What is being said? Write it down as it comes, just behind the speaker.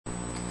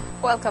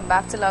Welcome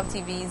back to Love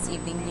TV's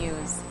Evening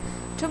News.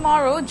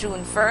 Tomorrow,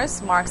 June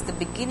 1st, marks the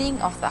beginning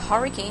of the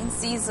hurricane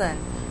season.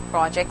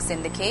 Projects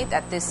indicate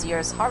that this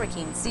year's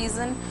hurricane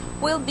season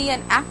will be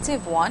an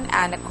active one,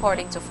 and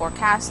according to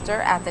forecaster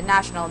at the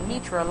National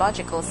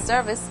Meteorological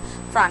Service,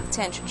 Frank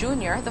Tench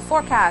Jr., the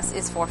forecast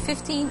is for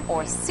 15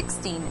 or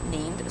 16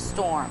 named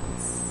storms.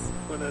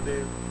 One of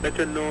the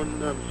better-known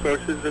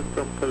sources is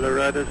from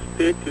Colorado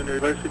State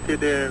University.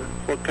 They're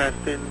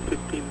forecasting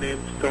 15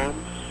 named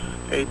storms,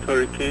 8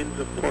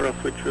 hurricanes, 4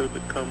 of which will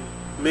become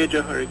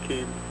major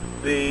hurricanes.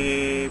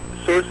 The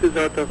source is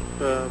out of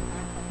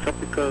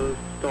Tropical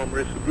Storm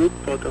Risk Group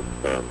out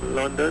of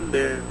London.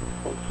 They're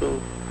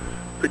also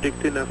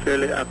predicting a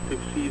fairly active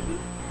season.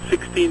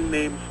 16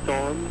 named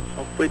storms,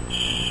 of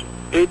which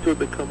 8 will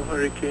become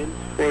hurricanes,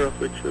 4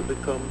 of which will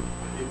become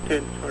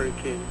intense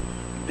hurricanes.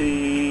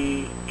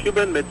 The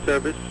Cuban Met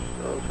Service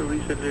also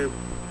recently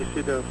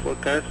issued a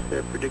forecast.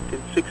 They're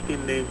predicting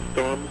 16 named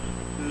storms,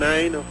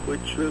 9 of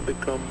which will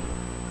become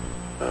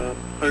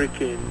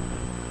hurricanes,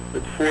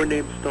 with 4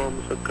 named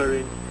storms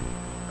occurring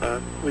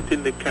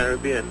within the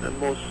Caribbean. And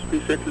most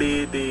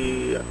recently,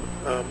 the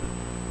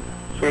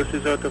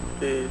sources out of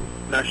the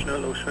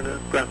National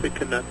Oceanographic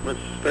and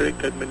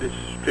Atmospheric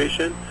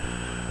Administration,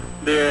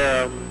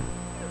 they're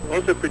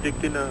also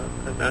predicting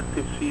an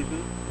active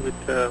season with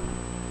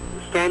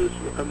storms,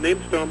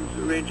 named storms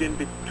ranging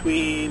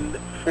between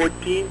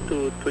 14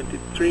 to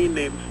 23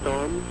 named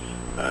storms.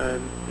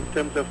 And in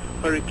terms of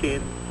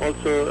hurricane,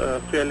 also a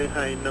fairly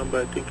high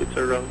number. I think it's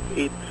around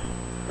 8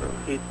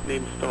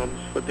 named storms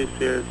for this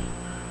year's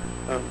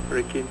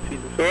hurricane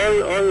season.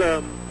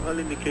 So all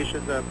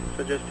indications are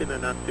suggesting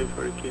an active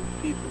hurricane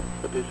season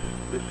for this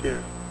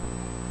year.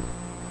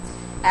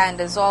 And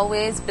as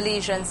always,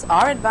 Belizeans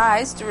are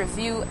advised to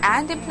review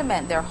and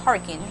implement their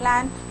hurricane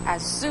plan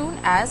as soon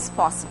as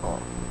possible.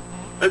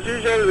 As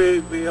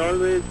usual, we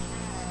always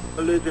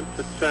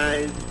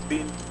emphasize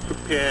being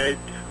prepared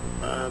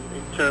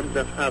in terms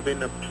of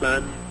having a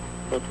plan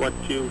of what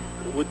you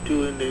would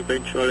do in the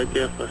eventuality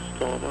of a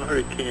storm or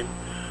hurricane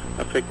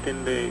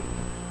affecting the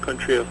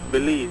country of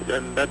Belize.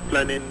 And that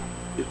planning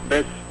is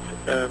best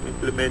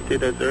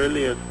implemented as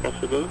early as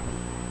possible,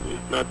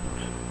 if not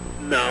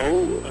now,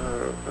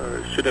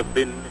 or should have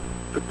been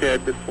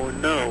prepared before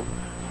now.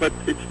 But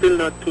it's still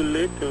not too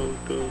late to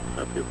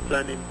have your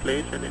plan in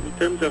place. And in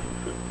terms of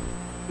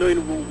knowing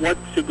what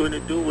you're going to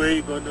do, where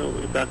you're going to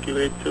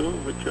evacuate to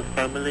with your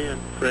family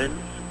and friends,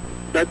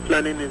 that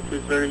planning is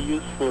very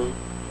useful.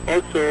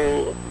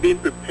 Also, being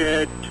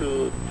prepared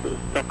to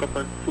stock up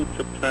on food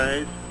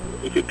supplies.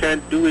 If you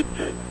can't do it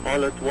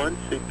all at once,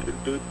 you can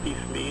do it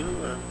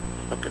piecemeal,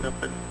 stocking up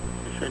on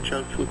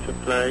essential food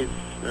supplies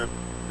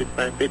bit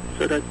by bit,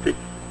 so that if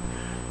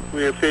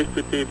we are faced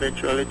with the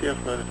eventuality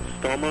of a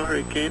storm or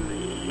hurricane,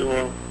 you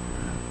are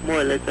more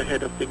or less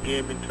ahead of the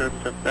game in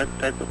terms of that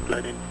type of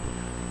planning.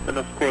 And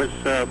of course,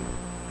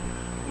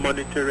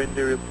 monitoring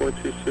the reports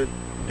issued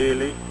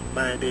daily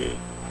by the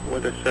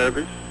Weather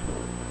Service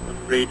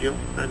on radio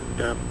and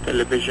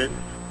television.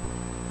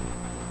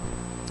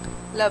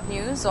 Love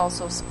News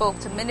also spoke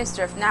to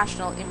Minister of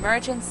National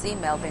Emergency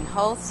Melvin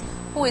Hulse,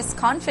 who is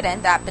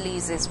confident that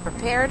Belize is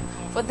prepared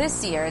for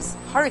this year's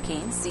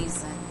hurricane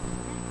season.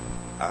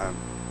 I'm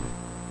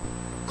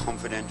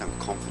confident and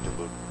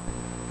comfortable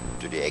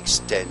to the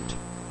extent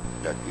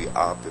that we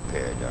are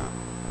prepared,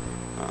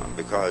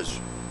 because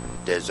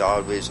there's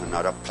always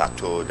another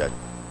plateau that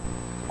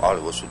all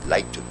of us would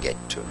like to get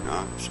to,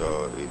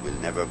 so it will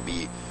never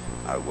be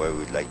where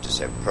we'd like to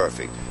say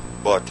perfect.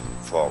 But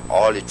for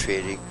all the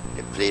training,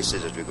 the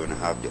places that we're going to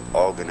have, the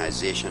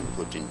organization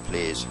put in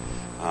place,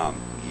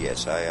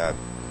 yes, I have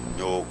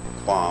no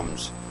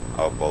qualms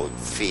about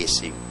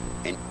facing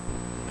anything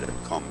that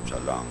comes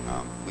along.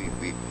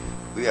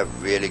 We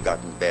have really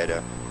gotten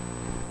better.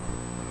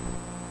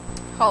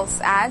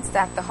 Hulse adds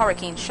that the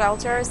hurricane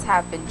shelters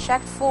have been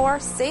checked for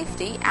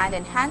safety and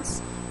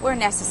enhanced where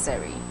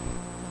necessary.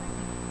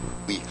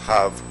 We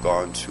have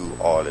gone through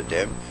all of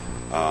them.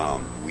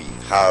 We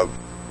have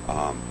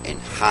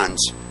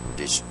enhanced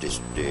this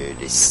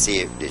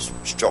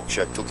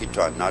structure, took it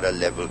to another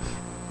level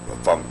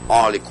from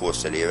all the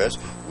coastal areas.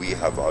 We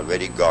have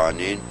already gone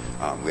in.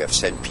 We have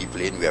sent people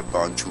in. We have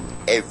gone through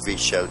every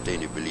shelter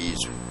in the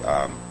Belize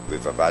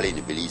River Valley, in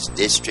the Belize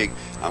district,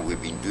 and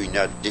we've been doing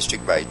that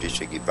district by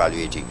district,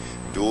 evaluating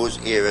those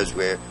areas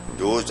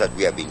those that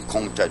we have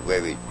encountered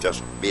where we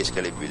just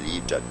basically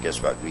believe that,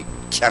 guess what, we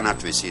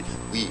cannot receive.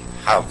 We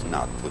have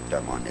not put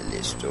them on the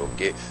list,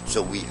 okay?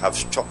 So we have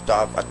struck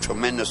off a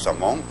tremendous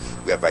amount.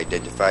 We have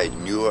identified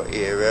newer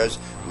areas.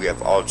 We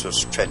have also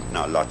strengthened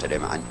a lot of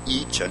them. And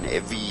each and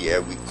every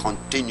year we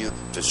continue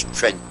to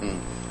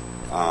strengthen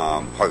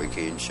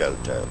hurricane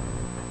shelter.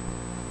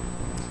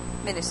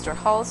 Minister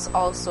Hulse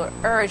also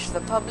urged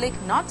the public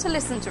not to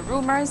listen to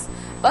rumors,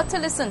 but to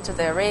listen to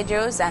their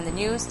radios and the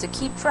news to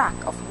keep track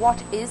of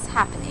what is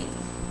happening.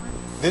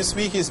 This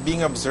week is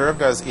being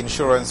observed as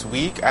Insurance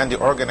Week, and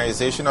the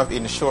Organization of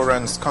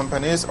Insurance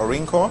Companies,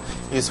 ORINCO,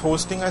 is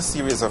hosting a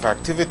series of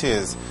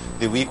activities.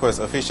 The week was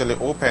officially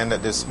opened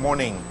this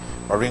morning.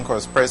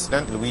 Orinco's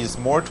president, Louise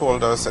Moore,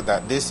 told us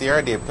that this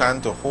year they plan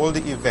to hold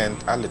the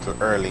event a little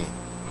early.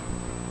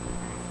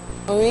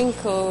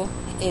 Orinco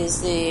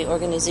is the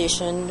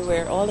organization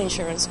where all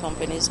insurance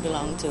companies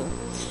belong to.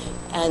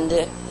 And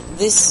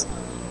this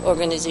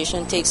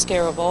organization takes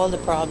care of all the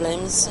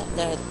problems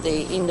that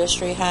the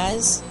industry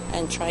has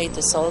and try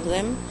to solve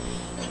them.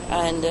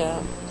 And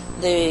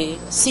the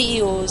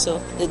CEOs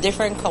of the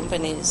different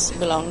companies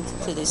belong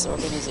to this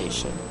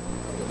organization.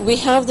 We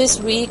have this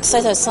week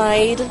set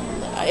aside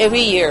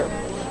every year,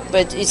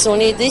 but it's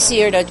only this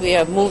year that we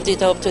have moved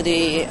it up to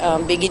the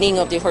beginning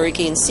of the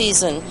hurricane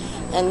season,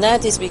 and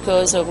that is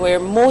because of where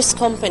most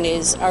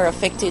companies are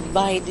affected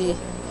by the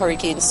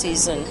hurricane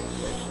season.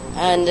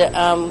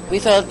 And we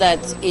felt that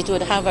it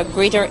would have a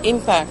greater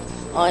impact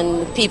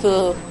on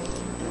people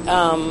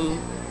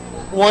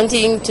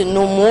wanting to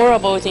know more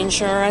about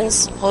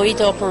insurance, how it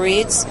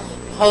operates,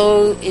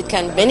 how it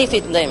can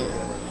benefit them.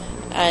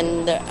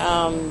 And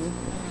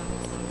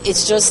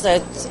it's just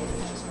that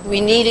we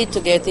needed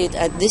to get it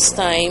at this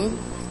time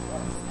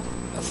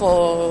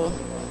for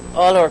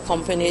all our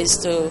companies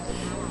to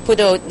put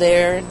out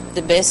there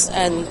the best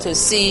and to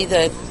see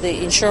that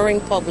the insuring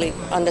public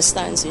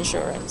understands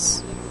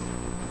insurance.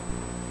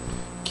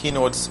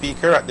 Keynote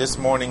speaker at this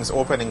morning's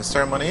opening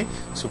ceremony,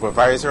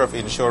 Supervisor of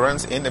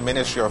Insurance in the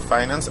Ministry of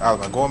Finance,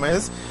 Alma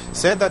Gomez,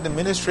 said that the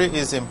ministry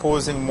is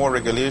imposing more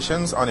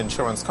regulations on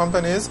insurance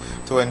companies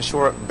to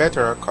ensure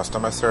better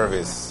customer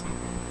service.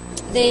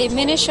 The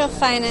Ministry of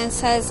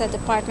Finance has a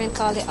department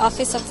called the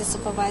Office of the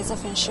Supervisor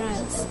of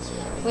Insurance,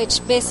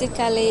 which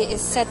basically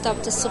is set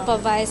up to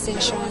supervise the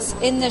insurance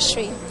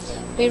industry.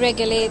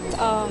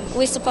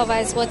 We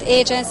supervise both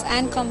agents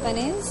and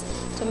companies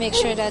to make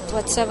sure that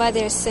whatever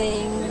they're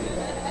saying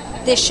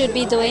they should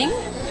be doing,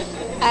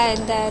 and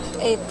that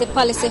the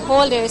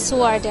policyholders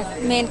who are the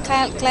main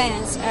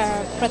clients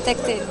are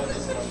protected.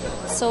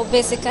 So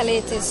basically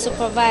it is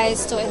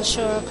supervised to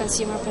ensure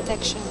consumer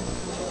protection.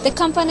 The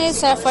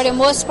companies are for the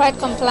most part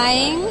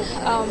complying.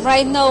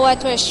 Right now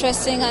what we're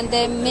stressing on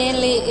them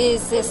mainly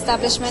is the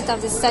establishment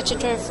of the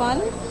statutory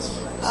fund.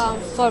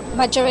 For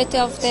majority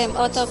of them,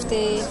 out of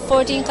the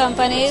 14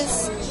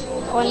 companies,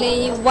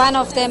 only one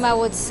of them I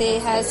would say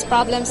has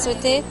problems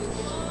with it,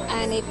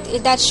 and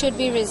that should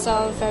be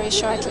resolved very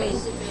shortly.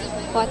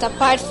 But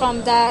apart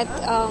from that,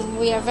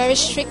 we are very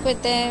strict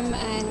with them,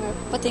 and we're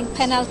putting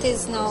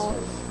penalties now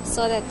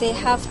so that they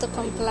have to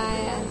comply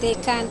and they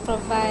can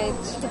provide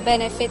the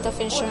benefit of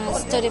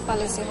insurance to the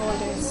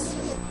policyholders.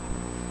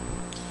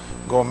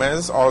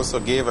 Gomez also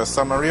gave a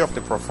summary of the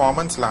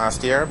performance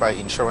last year by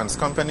insurance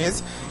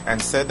companies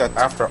and said that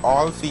after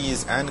all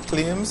fees and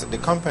claims, the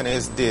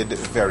companies did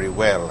very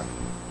well.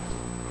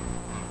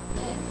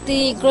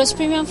 The gross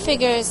premium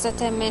figures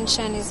that I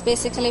mentioned is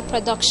basically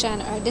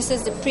production, or this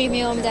is the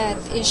premium that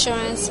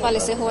insurance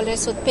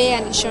policyholders would pay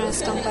an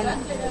insurance company.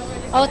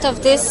 Out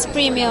of this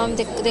premium,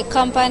 the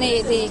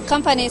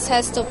companies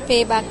has to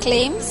pay back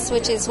claims,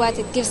 which is what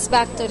it gives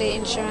back to the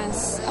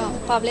insurance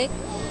public.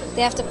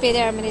 They have to pay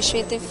their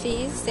administrative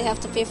fees, they have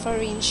to pay for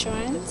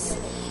reinsurance,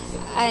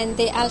 and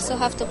they also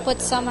have to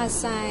put some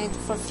aside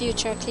for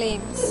future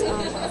claims,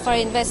 for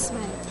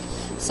investment.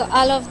 So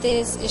all of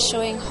this is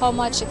showing how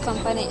much the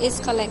company is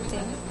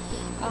collecting.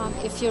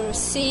 If you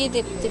see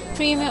the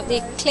premium,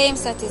 the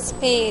claims that is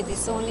paid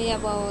is only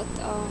about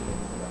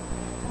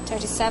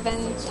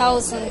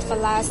 37,000 for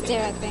last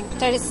year, I think,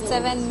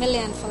 37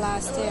 million for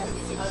last year.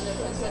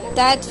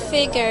 That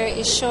figure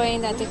is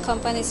showing that the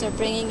companies are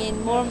bringing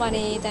in more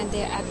money than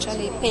they're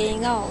actually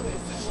paying out.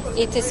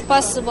 It is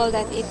possible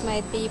that it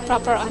might be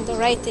proper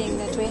underwriting,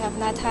 that we have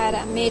not had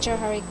a major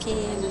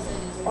hurricane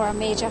or a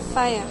major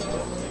fire.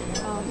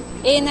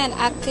 In an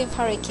active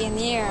hurricane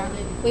year,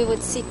 we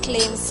would see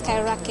claims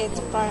skyrocket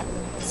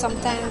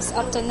sometimes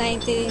up to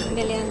 $90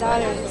 million.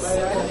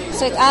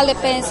 So it all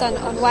depends on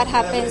what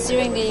happens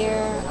during the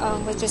year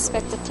with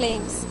respect to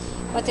claims.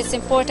 But it's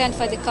important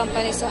for the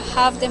companies to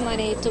have the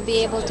money to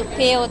be able to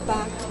pay out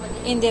back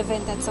in the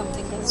event that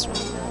something goes wrong.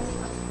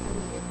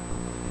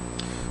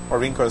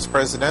 Orinco's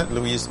president,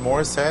 Louise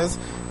Moore, says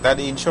that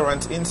the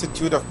Insurance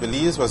Institute of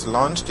Belize was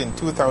launched in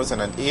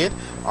 2008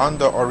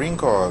 under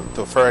Orinco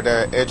to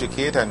further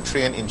educate and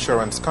train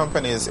insurance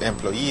companies'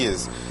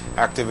 employees.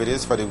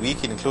 Activities for the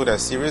week include a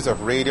series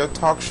of radio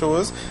talk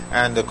shows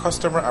and the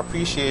Customer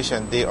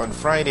Appreciation Day on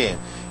Friday.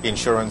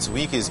 Insurance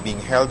Week is being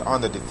held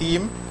under the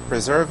theme,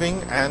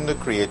 Preserving and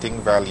Creating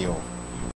Value.